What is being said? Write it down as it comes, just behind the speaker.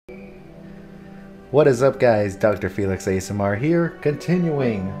What is up, guys? Dr. Felix ASMR here,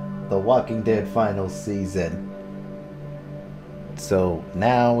 continuing The Walking Dead final season. So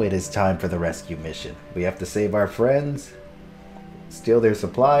now it is time for the rescue mission. We have to save our friends, steal their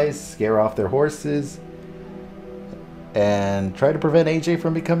supplies, scare off their horses, and try to prevent AJ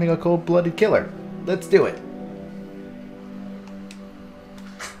from becoming a cold-blooded killer. Let's do it.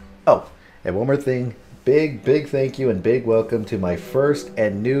 Oh, and one more thing. Big thank you and big welcome to my first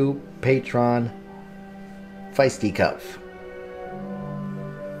and new patron, Feisty Cuff,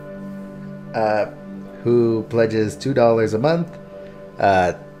 who pledges $2 a month.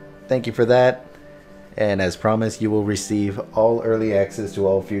 Thank you for that. And as promised, you will receive all early access to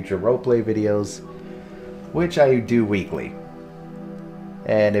all future roleplay videos, which I do weekly.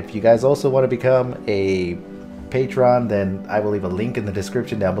 And if you guys also want to become a patron, then I will leave a link in the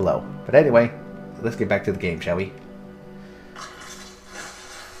description down below. But anyway, let's get back to the game, shall we?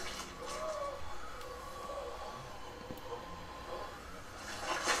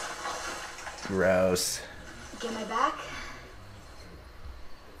 Gross. Get my back?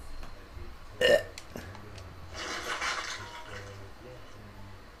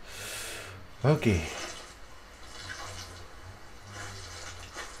 Okay.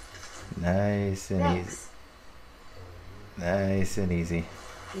 Nice and Thanks. easy. Nice and easy.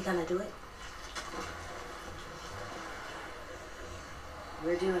 You gonna do it?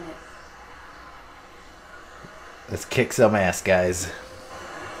 We're doing it. Let's kick some ass, guys.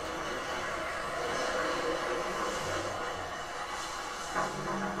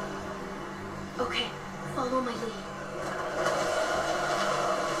 Okay, follow my lead.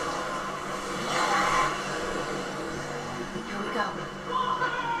 Here we go.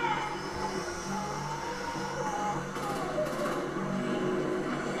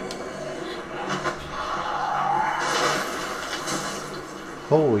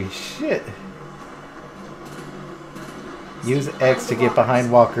 Holy shit. Use X to get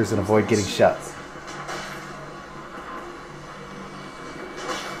behind walkers and avoid getting shot.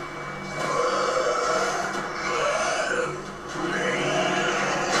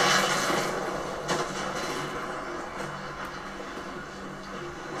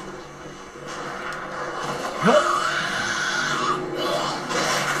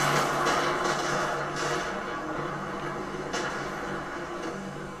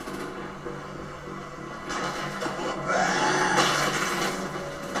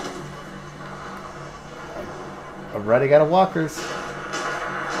 I'm running out of walkers.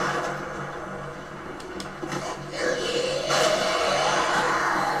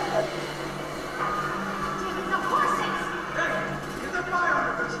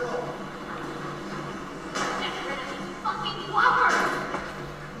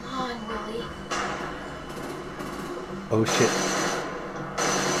 Oh shit.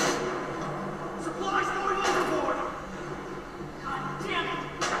 Supplies going overboard! God damn it!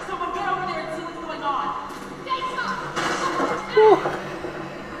 Someone get over there and see what's going on!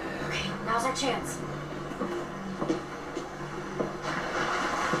 Okay, now's our chance.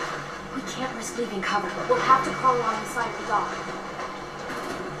 We can't risk leaving cover. We'll have to crawl along the side of the dock.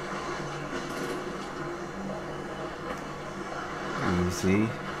 Easy.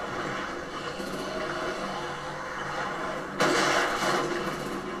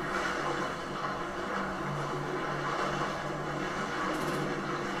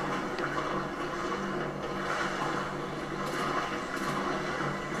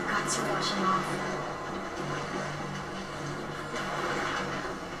 The guts are washing off.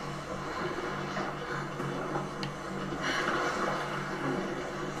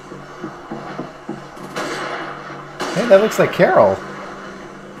 Hey, that looks like Carol.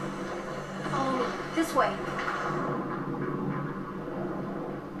 Follow me. This way.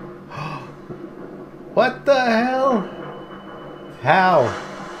 What the hell? How?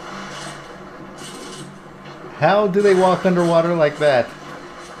 How do they walk underwater like that?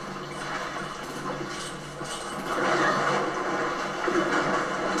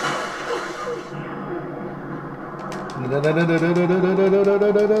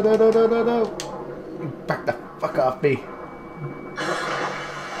 Back the fuck off me.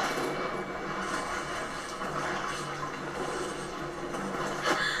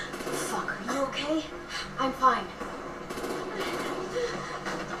 Fuck, are you okay? I'm fine.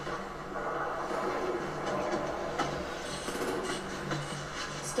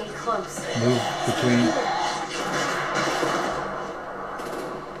 Stay close. Move between.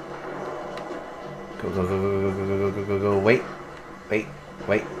 Go, go, go, go, go, go, go, go, go. Wait. Wait.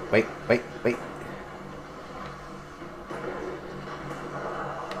 Wait. Wait. Wait. Wait.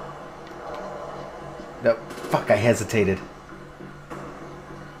 No. Fuck, I hesitated.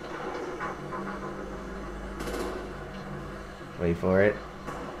 Wait for it.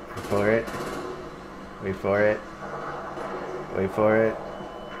 Wait for it. Wait for it. Wait for it.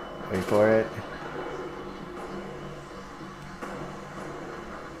 Wait for it.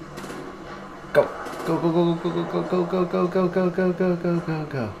 Go. Go, go, go, go, go, go, go, go, go, go, go, go, go, go, go,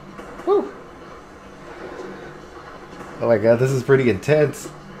 go. Woo! Oh my god, this is pretty intense.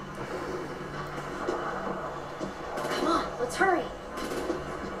 Come on, let's hurry.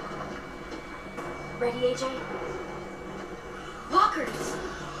 Ready, AJ? Walkers!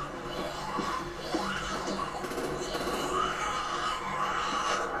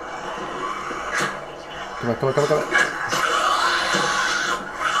 Come on, come on, come on, come on.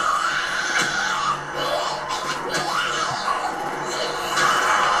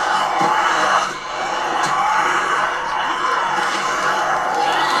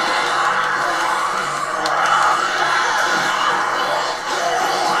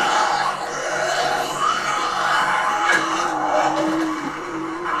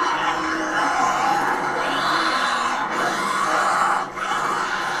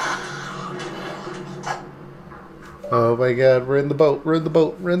 Oh my god, we're in the boat, we're in the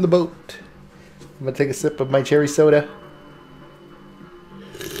boat, we're in the boat. I'm gonna take a sip of my cherry soda.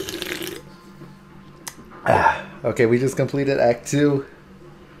 Okay, we just completed Act 2.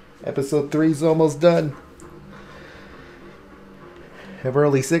 Episode 3 is almost done. And we're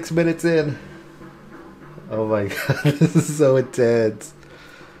only 6 minutes in. Oh my god, this is so intense.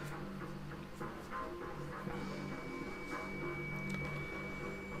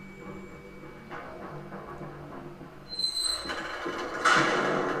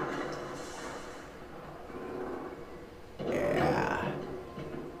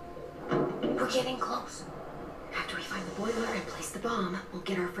 We're getting close. After we find the boiler and place the bomb, we'll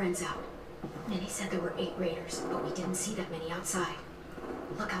get our friends out. Nenny said there were 8 raiders, but we didn't see that many outside.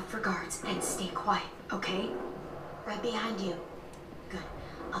 Look out for guards and stay quiet, okay? Right behind you. Good.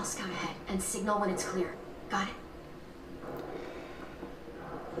 I'll scout ahead and signal when it's clear. Got it?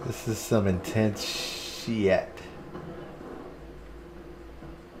 This is some intense shit.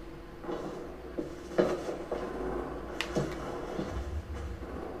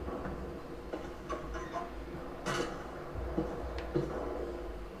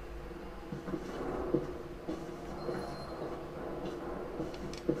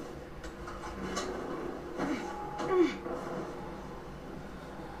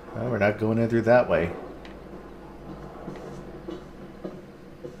 Well, we're not going in through that way.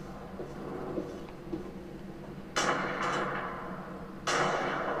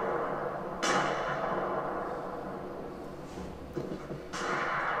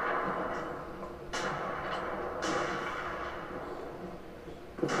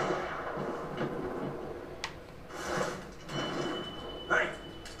 Hey,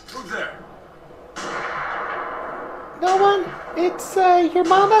 who's there? No one. It's your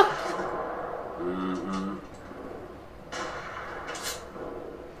mama. Mm-hmm.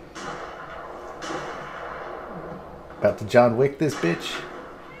 About to John Wick this bitch.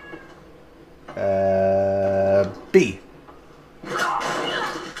 B.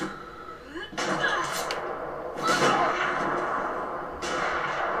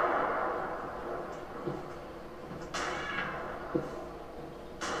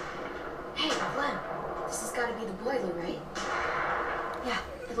 Hey, Glenn. This has got to be the boiler, right? Yeah,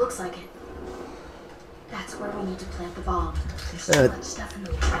 it looks like it. That's where we need to plant the bomb. There's so much stuff in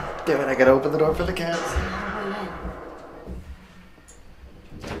the way. Damn it, I gotta open the door for the cats. There's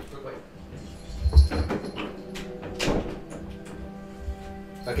another way in.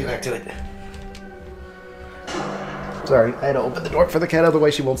 I'll get back to it. Sorry, I had to open the door for the cat,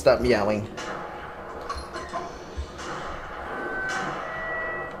 otherwise she won't stop meowing.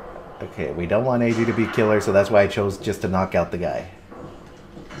 Okay, we don't want AJ to be a killer, so that's why I chose just to knock out the guy.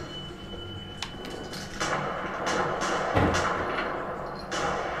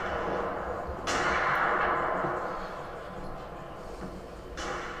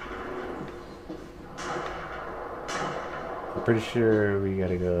 I'm pretty sure we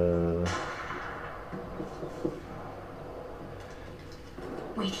gotta go...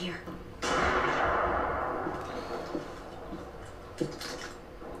 Wait here.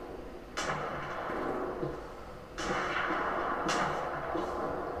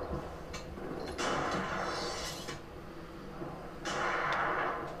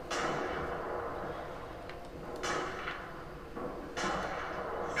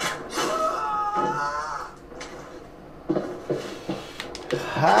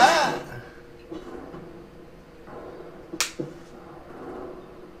 Ha!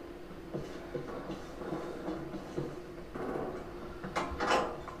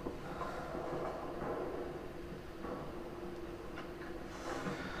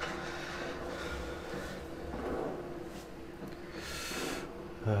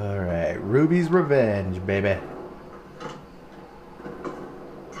 Ruby's Revenge, baby.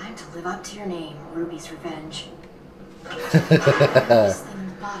 Time to live up to your name, Ruby's Revenge. This thing in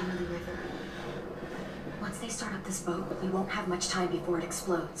the bottom of the river. Once they start up this boat, we won't have much time before it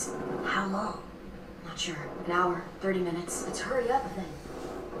explodes. How long? Not sure. An hour, 30 minutes. Let's hurry up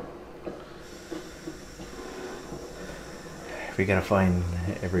then. We gotta find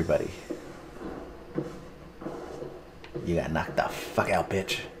everybody. You got knocked the fuck out,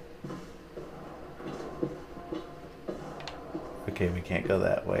 bitch. Okay, we can't go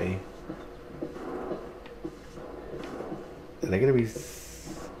that way. Are they gonna be...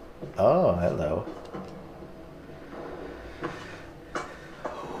 Oh, hello.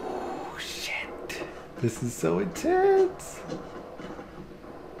 Oh, shit. This is so intense.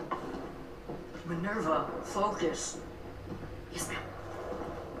 Minerva, focus. Yes, ma'am.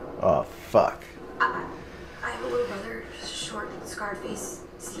 Oh, fuck. I have a little brother, short, scarred face.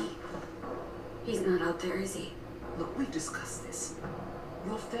 See? He's not out there, is he? Look, we've discussed this.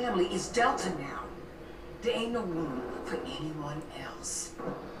 Your family is Delta now. There ain't no room for anyone else.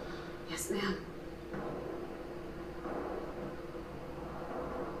 Yes, ma'am.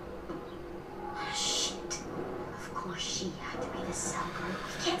 Shit. Of course she had to be the cell girl.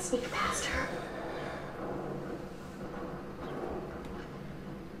 We can't sneak past her.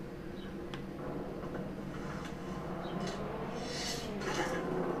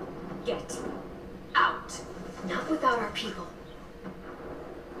 Get out. Not without our people.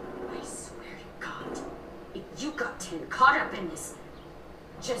 I swear to God, if you got 10 caught up in this,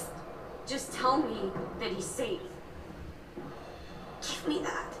 Just tell me that he's safe. Give me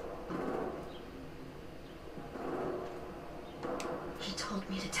that. He told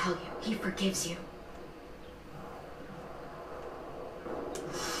me to tell you. He forgives you.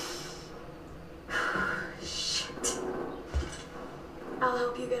 Shit. I'll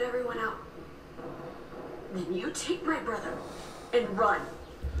help you get everyone out. then you take my brother and run.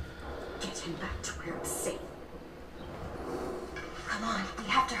 Get him back to where it's safe. Come on, we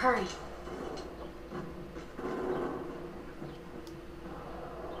have to hurry.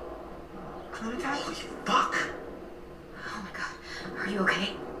 Clementine, holy fuck! Oh my god, are you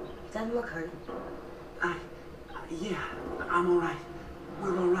okay? Doesn't look hurt. Yeah, I'm alright.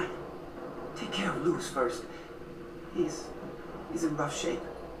 We're alright. Take care of Lewis first. He's in rough shape.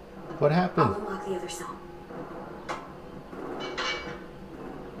 What I'll happened? unlock the other cell.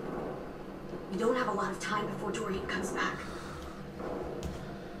 We don't have a lot of time before Dorian comes back.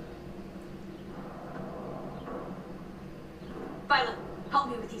 Violet, help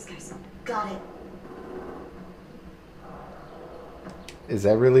me with these guys. Got it. Is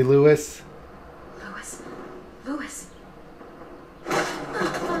that really Lewis? Lewis. Lewis.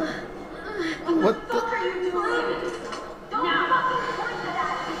 What the? What are you doing?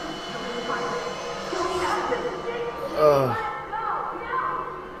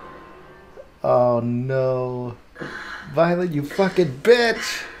 Oh no. Violet, you fucking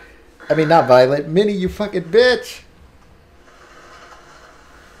bitch. I mean, not Violet. Minnie, you fucking bitch.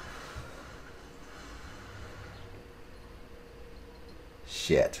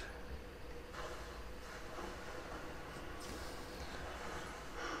 Shit.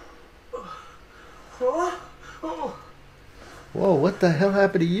 Whoa, what the hell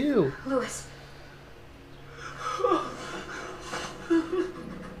happened to you? Lewis.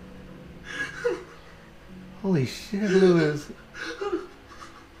 Holy shit, Lewis.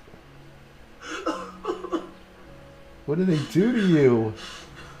 What did they do to you?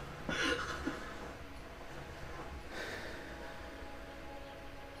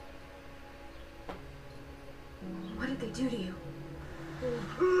 What did they do to you?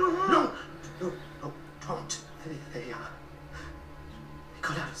 No, don't. They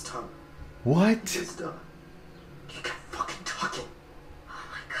cut out his tongue. What? Just, he kept fucking talking. Oh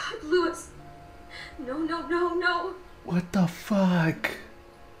my god, Lewis. No, no, no, no. What the fuck?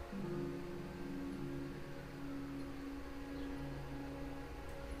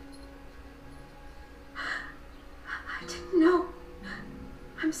 I didn't know.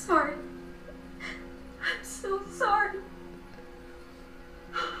 I'm sorry. I'm so sorry.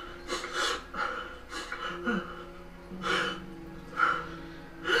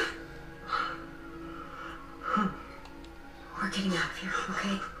 We're getting out of here,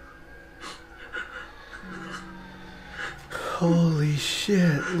 okay? Holy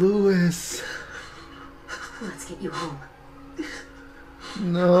shit, Lewis. Let's get you home.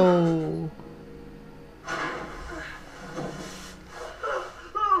 No.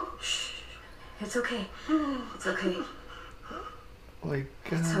 Shh. It's okay. It's okay. My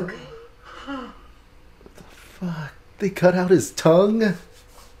God. It's okay. What the fuck? They cut out his tongue?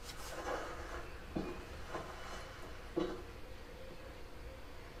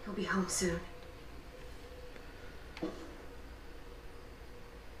 He'll be home soon.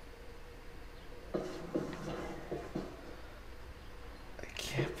 I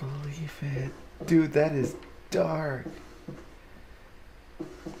can't believe it. Dude, that is dark.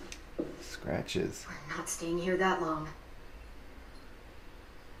 Scratches. We're not staying here that long.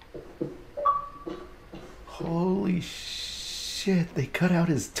 Holy shit, they cut out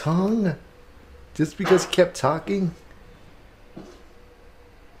his tongue? Just because he kept talking?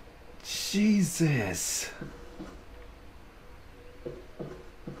 Jesus.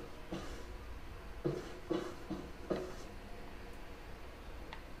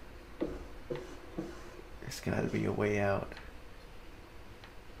 There's gotta be a way out.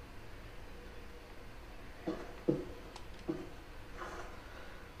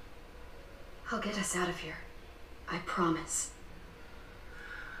 I'll get us out of here. I promise.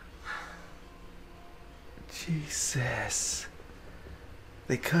 Jesus.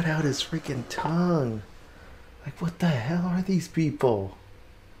 They cut out his freaking tongue. Like, what the hell are these people?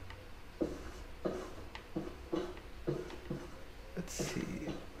 Let's see.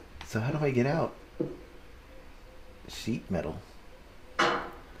 So how do I get out? Sheet metal.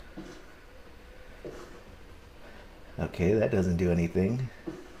 Okay, that doesn't do anything.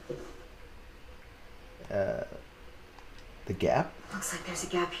 The gap? Looks like there's a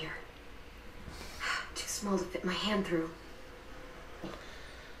gap here. Too small to fit my hand through.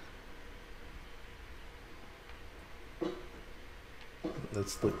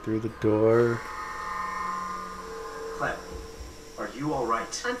 Let's look through the door. Clem, are you all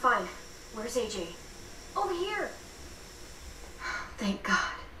right? I'm fine. Where's AJ? Over here. Thank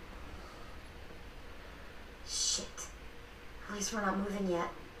God. Shit. At least we're not moving yet.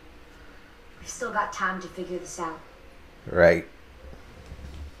 We've still got time to figure this out. Right.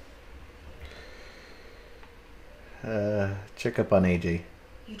 Check up on AJ.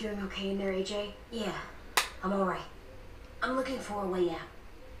 You doing okay in there, AJ? Yeah, I'm alright. I'm looking for a way out.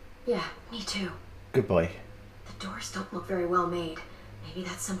 Yeah, me too. Good boy. The doors don't look very well made. Maybe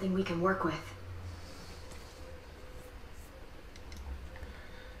that's something we can work with.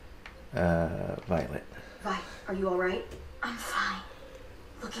 Violet. Vi, are you alright? I'm fine.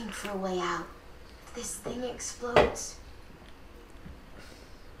 Looking for a way out. If this thing explodes...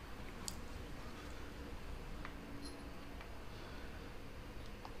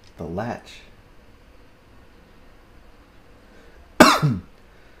 The latch.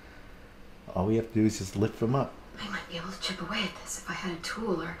 All we have to do is just lift them up. I might be able to chip away at this if I had a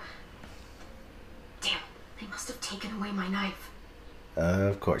tool or... Damn, they must have taken away my knife.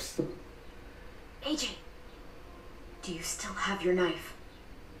 Of course. AJ, do you still have your knife?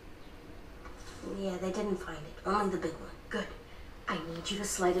 Yeah, they didn't find it. Only the big one. Good. I need you to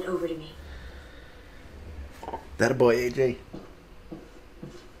slide it over to me. That a boy, AJ.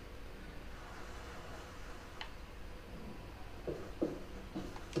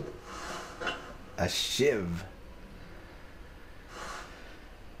 A shiv.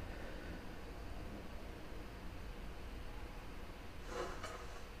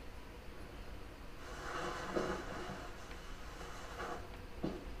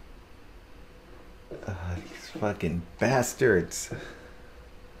 These fucking bastards.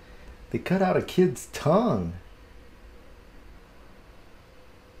 They cut out a kid's tongue.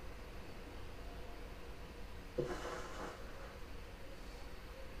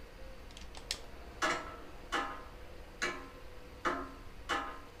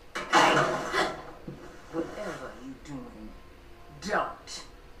 Whatever you doing, don't.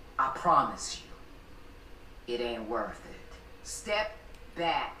 I promise you. It ain't worth it. Step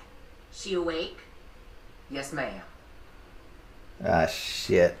back. She awake? Yes, ma'am. Ah,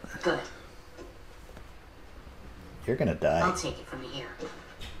 shit. Good. You're gonna die. I'll take it from here.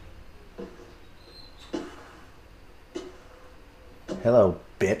 Hello,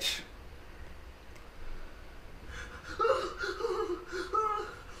 bitch.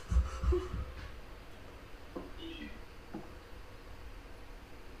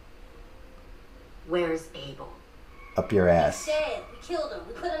 Where's Abel? Up your ass. Dead. We killed him.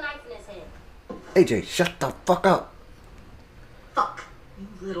 We put a knife in his head. AJ, shut the fuck up. Fuck, you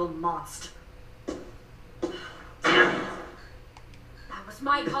little monster. Damn it. That was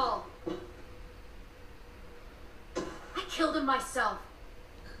my call. I killed him myself.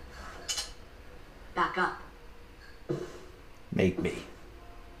 Back up. Make me.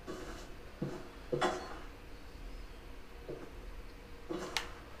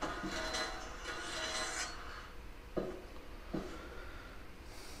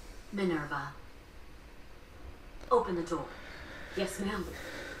 Minerva. Open the door. Yes, ma'am.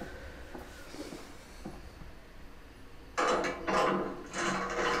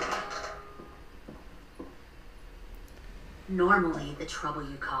 Normally, the trouble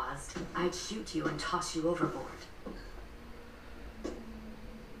you caused, I'd shoot you and toss you overboard.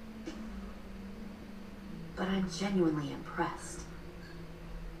 But I'm genuinely impressed.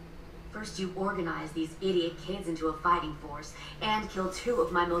 First, you organize these idiot kids into a fighting force and kill 2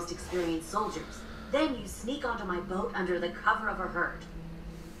 of my most experienced soldiers. Then you sneak onto my boat under the cover of a herd.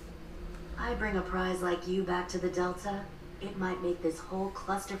 I bring a prize like you back to the Delta, it might make this whole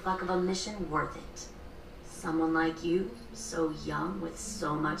clusterfuck of a mission worth it. Someone like you, so young with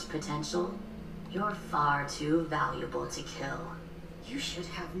so much potential, you're far too valuable to kill. You should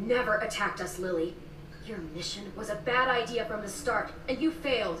have never attacked us, Lily. Your mission was a bad idea from the start, and you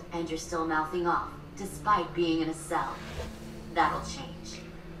failed. And you're still mouthing off, despite being in a cell. That'll change.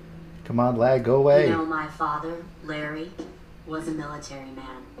 Come on, lad, go away. You know, my father, Larry, was a military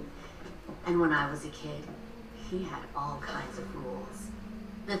man. And when I was a kid, he had all kinds of rules.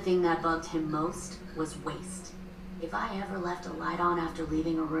 The thing that bugged him most was waste. If I ever left a light on after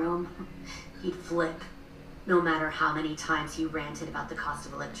leaving a room, he'd flip. No matter how many times he ranted about the cost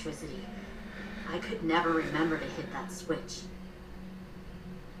of electricity. I could never remember to hit that switch.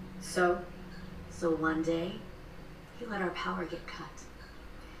 So one day, he let our power get cut.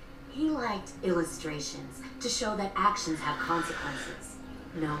 He liked illustrations to show that actions have consequences.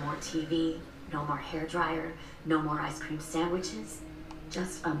 No more TV, no more hairdryer, no more ice cream sandwiches.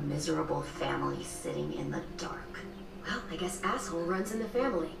 Just a miserable family sitting in the dark. Well, I guess asshole runs in the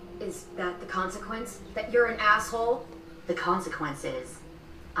family. Is that the consequence? That you're an asshole? The consequence is,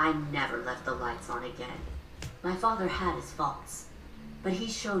 I never left the lights on again. My father had his faults, but he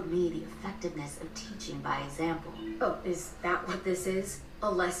showed me the effectiveness of teaching by example. Oh, is that what this is? A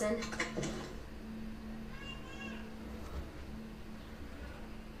lesson?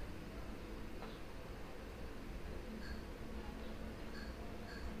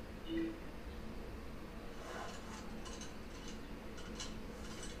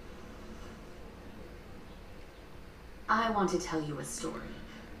 I want to tell you a story.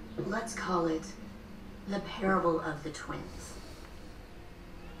 Let's call it the parable of the twins.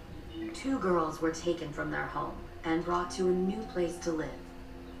 2 girls were taken from their home and brought to a new place to live.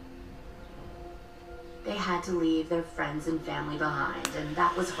 They had to leave their friends and family behind, and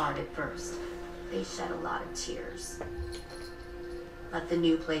that was hard at first. They shed a lot of tears. But the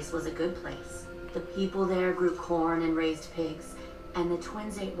new place was a good place. The people there grew corn and raised pigs, and the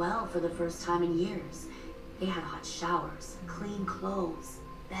twins ate well for the first time in years. They had hot showers, clean clothes,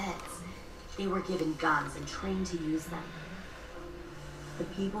 beds. They were given guns and trained to use them. The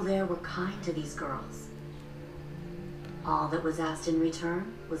people there were kind to these girls. All that was asked in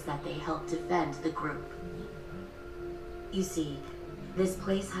return was that they help defend the group. You see, this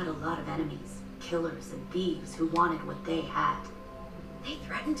place had a lot of enemies, killers and thieves who wanted what they had. They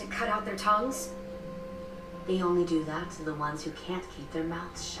threatened to cut out their tongues? They only do that to the ones who can't keep their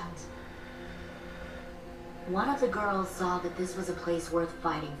mouths shut. One of the girls saw that this was a place worth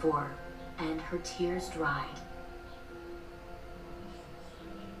fighting for, and her tears dried.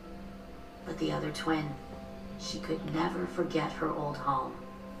 But the other twin, she could never forget her old home.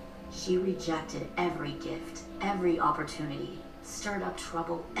 She rejected every gift, every opportunity, stirred up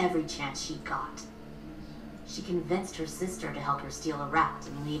trouble every chance she got. She convinced her sister to help her steal a raft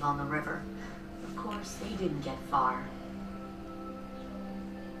and leave on the river. Of course, they didn't get far.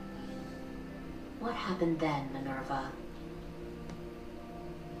 What happened then, Minerva?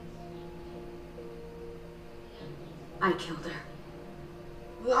 I killed her.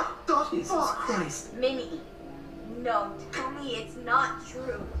 What the Jesus fuck? Christ. Minnie, no, tell me it's not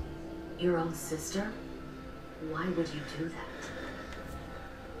true. Your own sister? Why would you do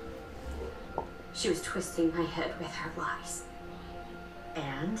that? She was twisting my head with her lies.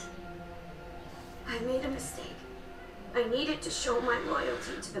 And? I made a mistake. I needed to show my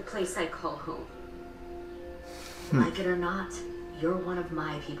loyalty to the place I call home. Like it or not, you're one of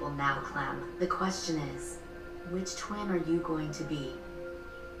my people now, Clem. The question is, which twin are you going to be?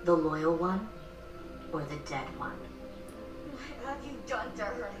 The loyal one, or the dead one? What have you done to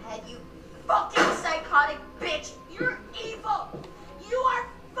her head, you fucking psychotic bitch? You're evil! You are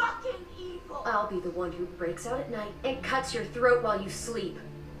fucking evil! I'll be the one who breaks out at night and cuts your throat while you sleep.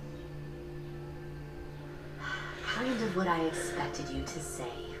 Kind of what I expected you to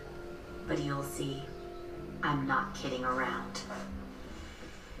say. But you'll see, I'm not kidding around.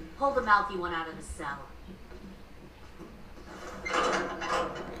 Pull the mouthy one out of the cell.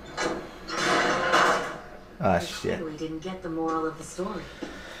 Ah, They shit. clearly didn't get the moral of the story.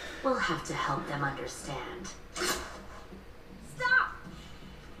 We'll have to help them understand. Stop!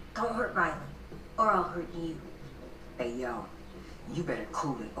 Don't hurt Riley. Or I'll hurt you. Hey, yo. You better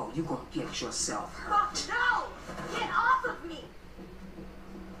cool it or you gonna get yourself hurt. Fuck no! Get off of me!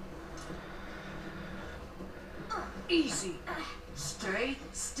 Easy. Stay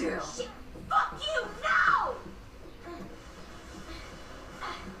still. Shit. Fuck you now!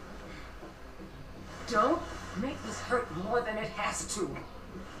 Don't make this hurt more than it has to.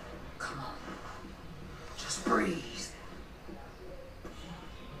 Come on. Just breathe.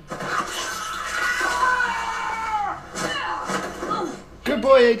 Good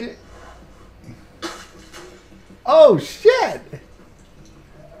boy, AJ. Oh, shit!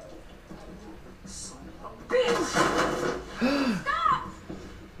 Son of a bitch! Stop!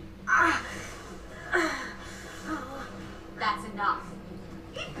 That's enough.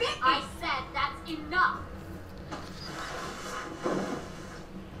 He bit me. I said that's enough.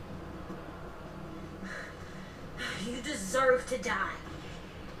 You deserve to die.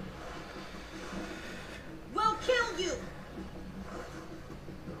 We'll kill you.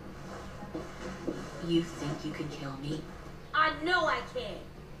 You think you can kill me? I know I can.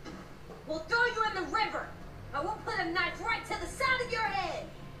 We'll throw you in the river. I will put a knife right to the side of your head.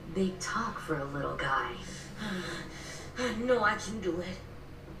 Big talk for a little guy. I know I can do it.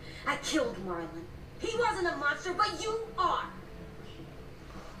 I killed Marlon. He wasn't a monster, but you are.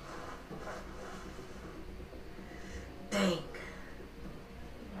 Think.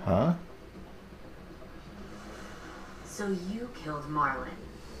 Huh? So you killed Marlon.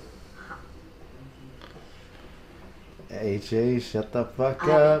 AJ, shut the fuck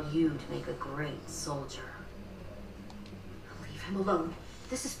I up. bet you'd make a great soldier. Leave him alone.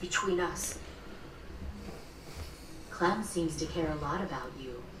 This is between us. Clem seems to care a lot about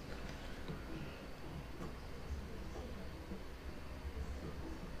you.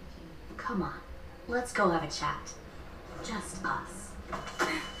 Come on, let's go have a chat. Just us.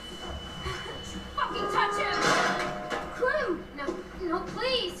 Fucking touch him! Clem! No,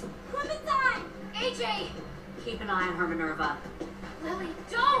 please! Clementine! AJ! Keep an eye on her, Minerva. Lily,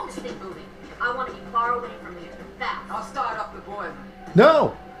 don't! Stay moving. I want to be far away from here. Fast. I'll start up the boiler.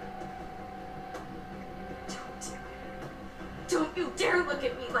 No! Don't you dare look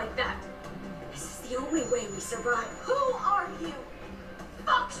at me like that! This is the only way we survive. Who are you?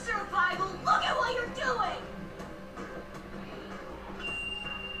 Fuck survival. Look at what you're doing.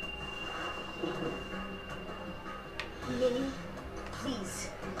 Minnie, please.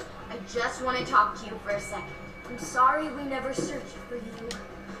 I just want to talk to you for a second. I'm sorry we never searched for you.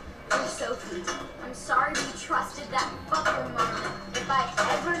 Or Sophie. I'm sorry we trusted that fucker Marlon. If I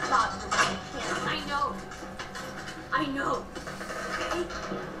ever thought there was a chance. I know. Okay?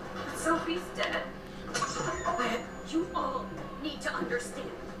 Sophie's dead. But you all need to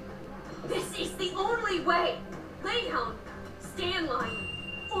understand. This is the only way. Lay down, stay in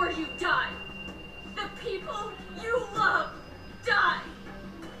line, or you die. The people you love die.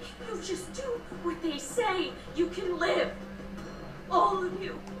 If you just do what they say, you can live. All of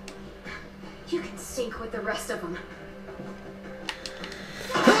you. You can sink with the rest of them.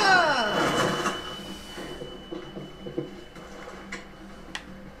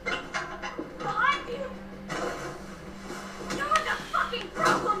 Behind you! You're the fucking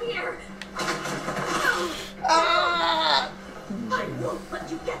problem here! I won't let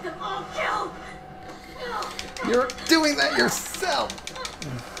you get them all killed! You're doing that yourself!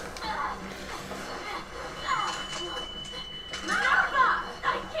 Minerva!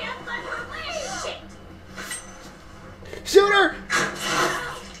 I can't let her leave! Shit! Shoot her!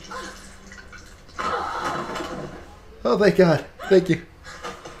 Oh, thank God. Thank you.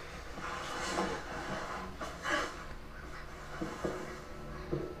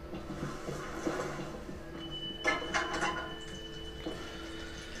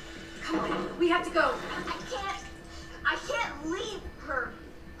 Come on, we have to go. I can't leave her.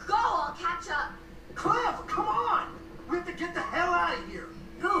 Go, I'll catch up. Clem, come on! We have to get the hell out of here.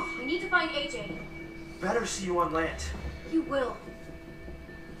 Go, we need to find AJ. Better see you on land. You will.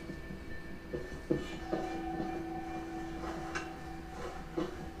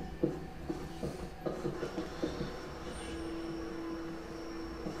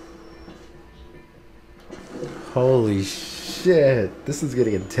 Holy shit. This is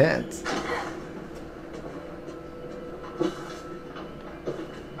getting intense.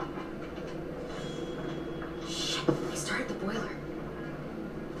 Shit, they started the boiler.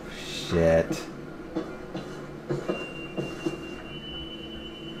 Shit.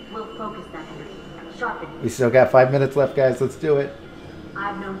 We'll focus that energy. Sharpen it. We still got 5 minutes left, guys. Let's do it.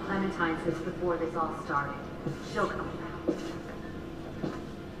 I've known Clementine since before this all started. She'll come around.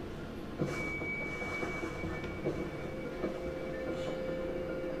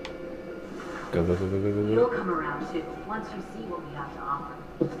 Go, go, go, go, go, go, You'll go. come around too, once you see what we have to offer.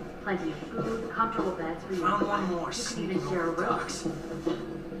 Plenty of food, comfortable beds for you. Found one more You can sneaking even share a over the room. docks.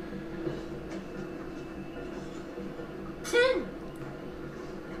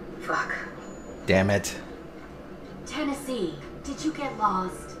 damn it. Tennessee, did you get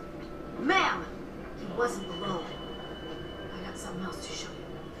lost? Ma'am! He wasn't alone. I got something else to show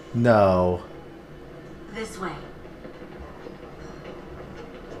you. No. This way.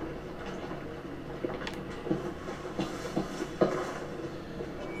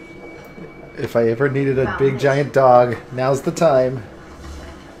 If I ever needed a big giant dog, now's the time.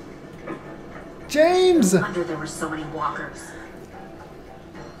 James! No wonder there were so many walkers.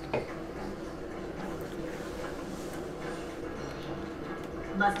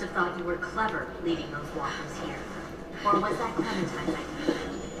 Must have thought you were clever leading those walkers here. Or was that Clementine's idea?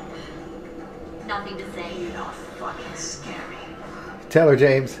 Nothing to say? You don't fucking scare me. Tell her,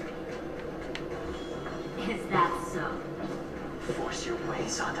 James. Is that so? Force your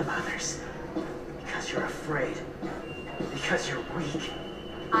ways onto others. Because you're afraid. Because you're weak.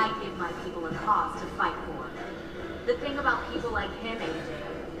 I give my people a cause to fight for. The thing about people like him,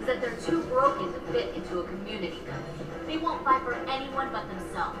 AJ, is that they're too broken to fit into a community. They won't fight for anyone but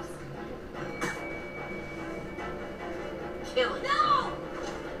themselves. Kill it. No!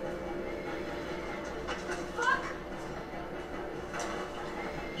 Fuck!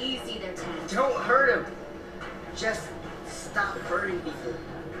 Easy there, Ted. Don't hurt him. Just stop hurting people.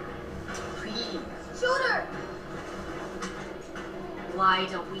 Please. Shoot her! Why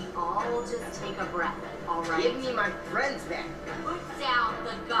don't we all just take a breath, alright? Give me my friends back. Put down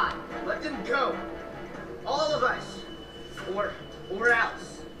the gun. Let them go. All of us. Or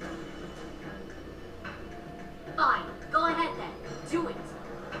else. Fine, go ahead then. Do it.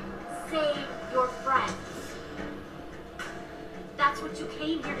 Save your friends. That's what you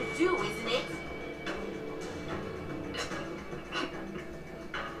came here to do, isn't it?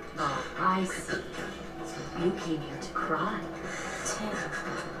 Oh, I see. You came here to cry. Tim.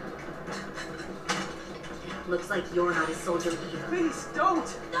 Looks like you're not a soldier either. Please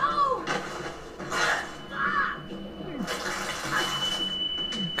don't! No!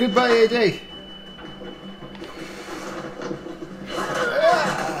 Goodbye, AJ.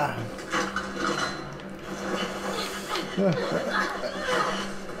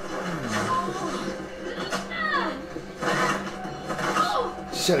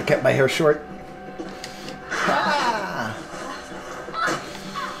 Should have kept my hair short. Ah!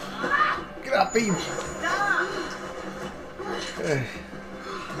 Get up, beam.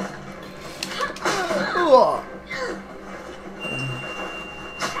 Oh.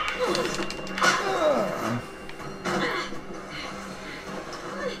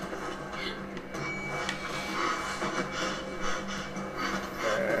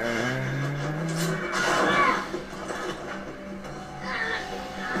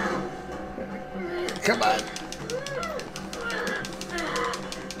 Come on.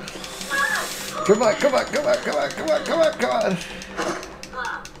 Come on, come on, come on, come on, come on, come on, come on.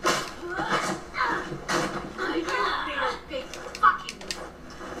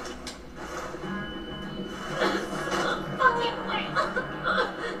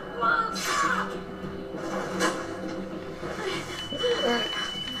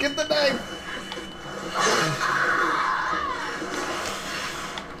 Get the knife.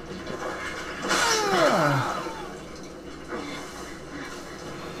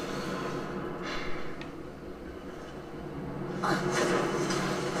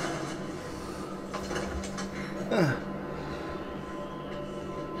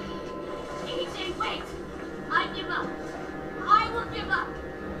 AJ, wait! I give up. I will give up.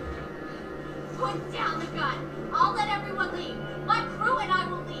 Put down the gun. I'll let everyone leave. My crew and I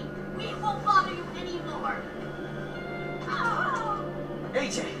will leave. We won't bother you anymore. Oh.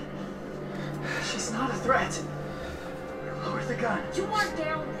 AJ! She's not a threat. Lower the gun. You weren't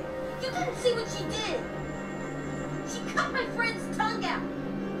down there. You didn't see what she did. She cut my friend's tongue out.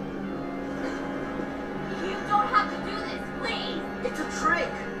 You don't have to do this, please. It's a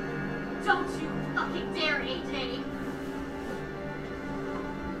trick. Don't you fucking dare, AJ.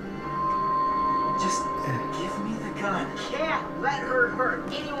 Just give me the gun. Can't let her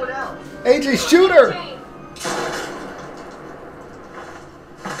hurt anyone else. AJ, shoot her! AJ.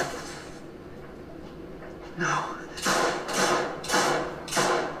 No.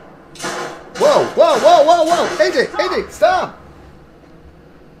 Whoa, whoa, whoa, whoa, whoa! AJ, AJ, stop!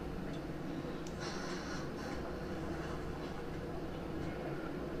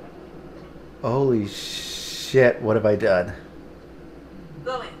 Holy shit, what have I done?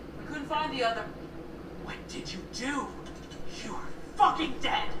 Lily, we couldn't find the other. What did you do? You are fucking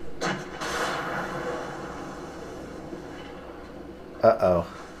dead! Uh-oh.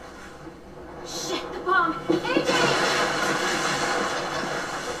 Shit, the bomb. AJ!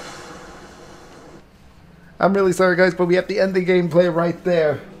 I'm really sorry, guys, but we have to end the gameplay right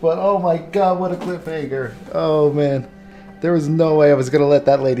there. But oh my god, what a cliffhanger. Oh man. There was no way I was going to let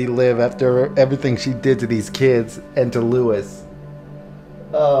that lady live after everything she did to these kids and to Lewis.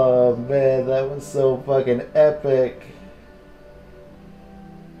 Oh man, that was so fucking epic.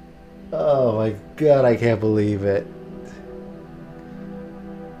 Oh my god, I can't believe it.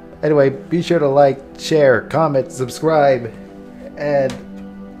 Anyway, be sure to like, share, comment, subscribe, and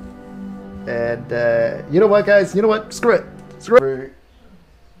you know what, guys? You know what? Screw it. Screw it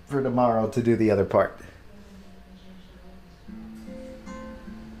for tomorrow to do the other part.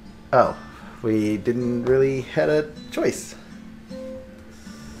 Oh, we didn't really had a choice.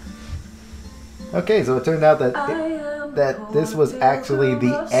 Okay, so it turned out that that this was actually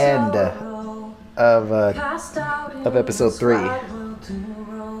the end of episode 3.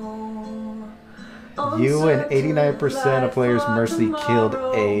 You and 89% of players mercilessly killed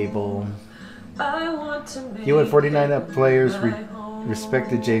Abel. You and 49% of players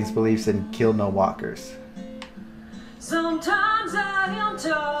respected James' beliefs and killed no walkers.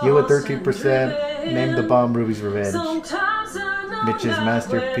 You and 13% named the bomb Ruby's Revenge. Mitch's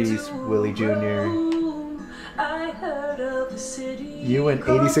masterpiece, Willie Jr. You and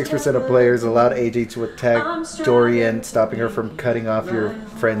 86% of players allowed AJ to attack Dorian, stopping her from cutting off your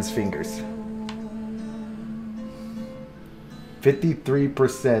friend's fingers.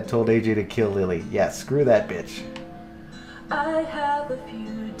 53% told AJ to kill Lily. Yeah, screw that bitch. I have a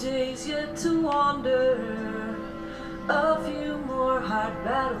few days yet to wander, a few more hard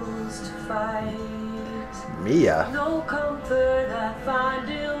battles to fight. Mia. No comfort I find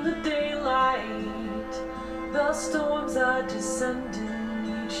in the daylight. The storms are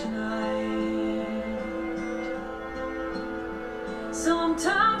descending each night.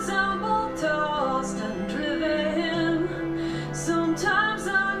 Sometimes I'm both tossed and driven. Sometimes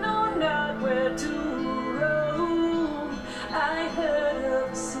I know not where to roam. I heard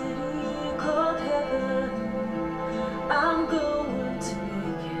of a city called heaven. I'm going to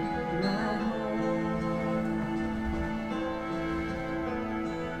make it my home.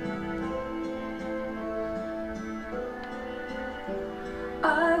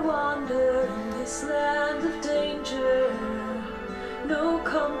 I wander in this land of danger. No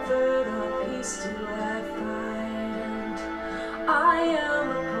comfort or peace do I find. I am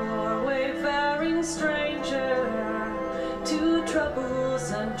a poor wayfaring stranger, to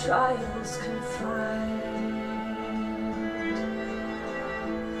troubles and trials confined.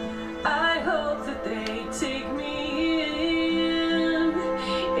 I hope that they take me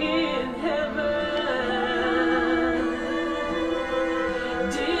in heaven.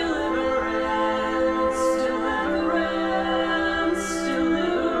 Deliverance, deliverance,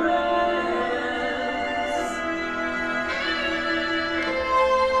 deliverance.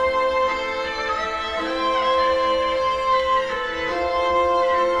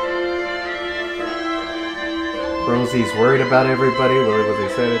 Rosie's worried about everybody. Willie was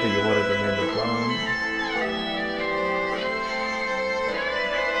excited that you wanted to name the bomb.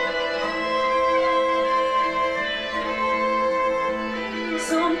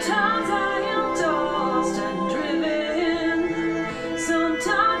 Sometimes I am tossed and driven.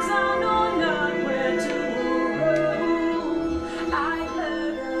 Sometimes I know not where to roam. I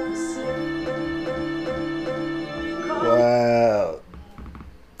heard of a city called... Wow.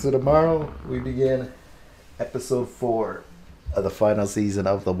 So tomorrow we begin episode 4 of the final season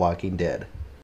of The Walking Dead.